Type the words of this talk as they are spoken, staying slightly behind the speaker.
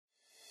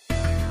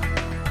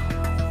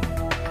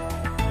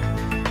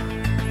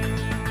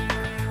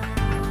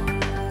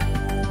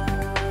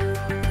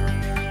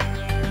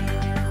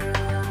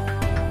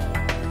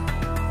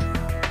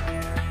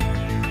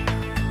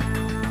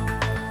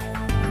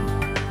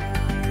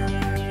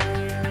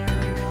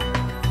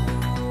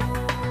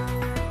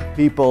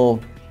people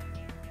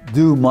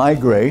do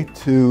migrate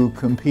to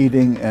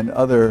competing and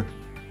other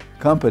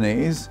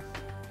companies,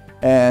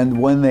 and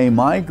when they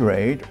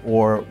migrate,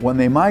 what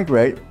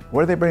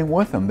do they bring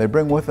with them? They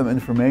bring with them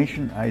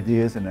information,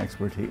 ideas, and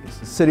expertise.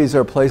 Cities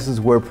are places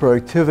where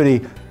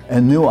productivity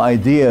and new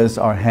ideas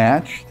are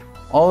hatched.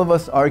 All of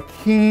us are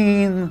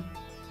keen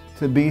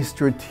to be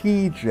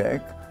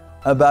strategic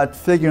about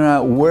figuring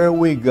out where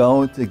we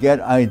go to get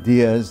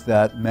ideas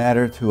that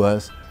matter to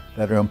us,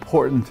 that are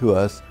important to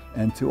us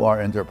and to our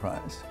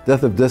enterprise.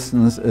 Death of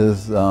distance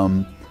is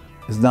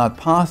not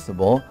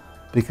possible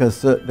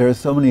because there are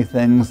so many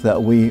things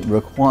that we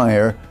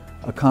require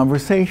a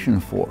conversation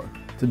for,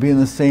 to be in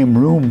the same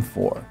room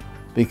for,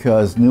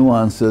 because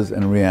nuances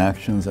and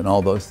reactions and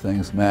all those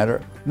things matter.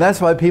 And that's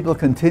why people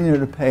continue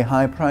to pay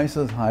high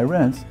prices, high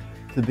rents,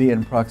 to be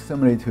in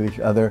proximity to each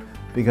other,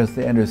 because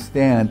they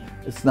understand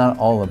it's not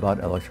all about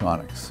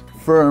electronics.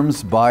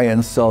 Firms buy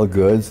and sell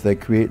goods, they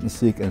create and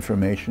seek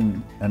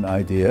information and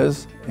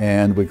ideas,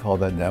 and we call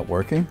that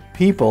networking.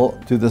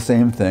 People do the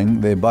same thing,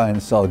 they buy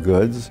and sell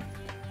goods,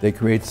 they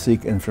create,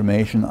 seek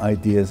information,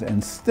 ideas,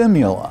 and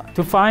stimuli.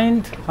 To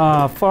find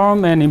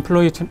firm and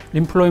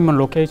employment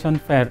location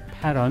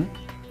pattern,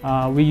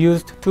 we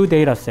used two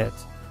data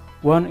sets.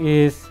 One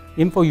is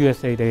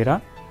InfoUSA data,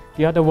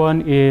 the other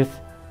one is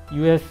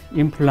US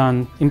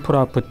implant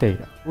input-output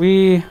data.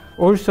 We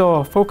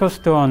also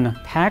focused on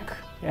tech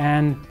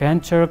and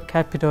venture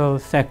capital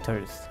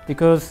sectors,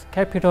 because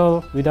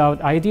capital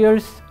without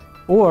ideas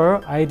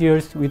or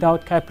ideas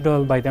without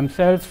capital by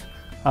themselves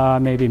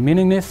may be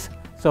meaningless,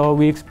 so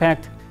we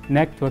expect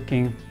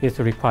networking is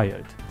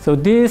required. So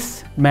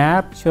this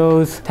map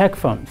shows tech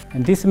firms,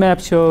 and this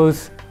map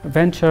shows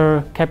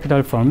venture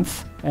capital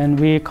firms, and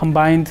we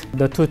combined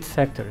the two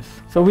sectors.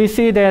 So we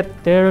see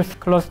that there's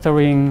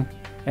clustering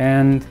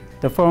and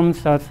the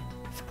firms are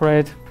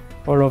spread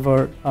all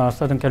over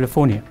Southern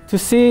California. To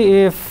see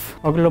if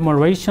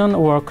agglomeration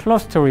or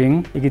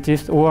clustering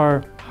exists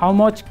or how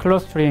much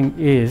clustering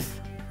is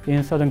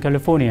in Southern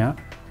California,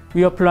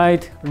 we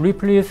applied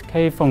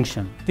Ripley-k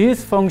function.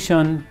 This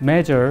function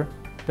measures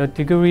the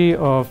degree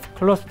of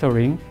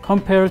clustering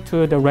compared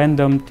to the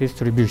random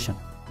distribution.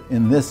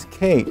 In this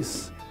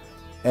case,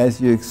 as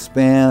you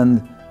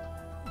expand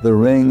the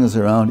rings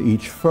around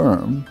each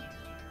firm,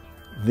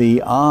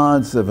 the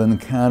odds of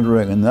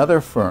encountering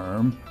another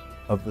firm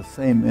of the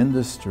same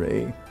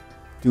industry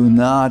do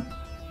not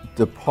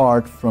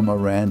depart from a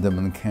random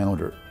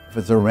encounter. If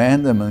it's a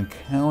random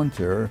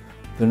encounter,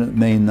 then it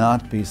may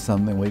not be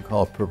something we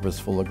call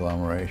purposeful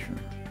agglomeration.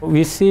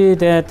 We see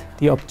that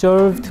the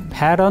observed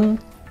pattern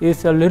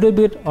is a little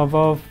bit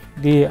above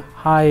the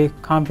high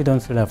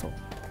confidence level.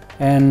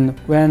 And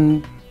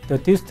when the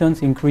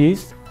distance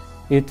increases,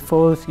 it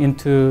falls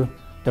into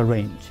the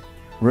range.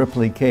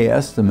 Ripley-k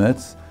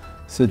estimates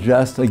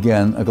suggest,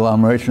 again,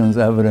 agglomeration is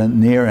evident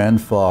near and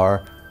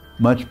far,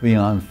 much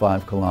beyond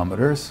 5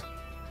 kilometers.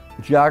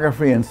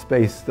 Geography and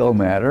space still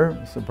matter,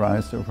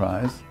 surprise,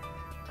 surprise.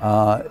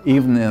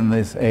 Even in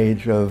this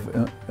age of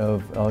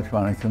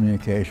electronic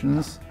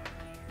communications,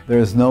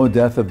 there's no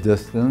death of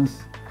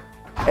distance.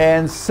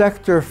 And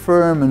sector,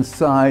 firm, and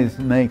size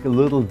make a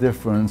little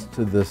difference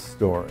to this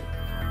story.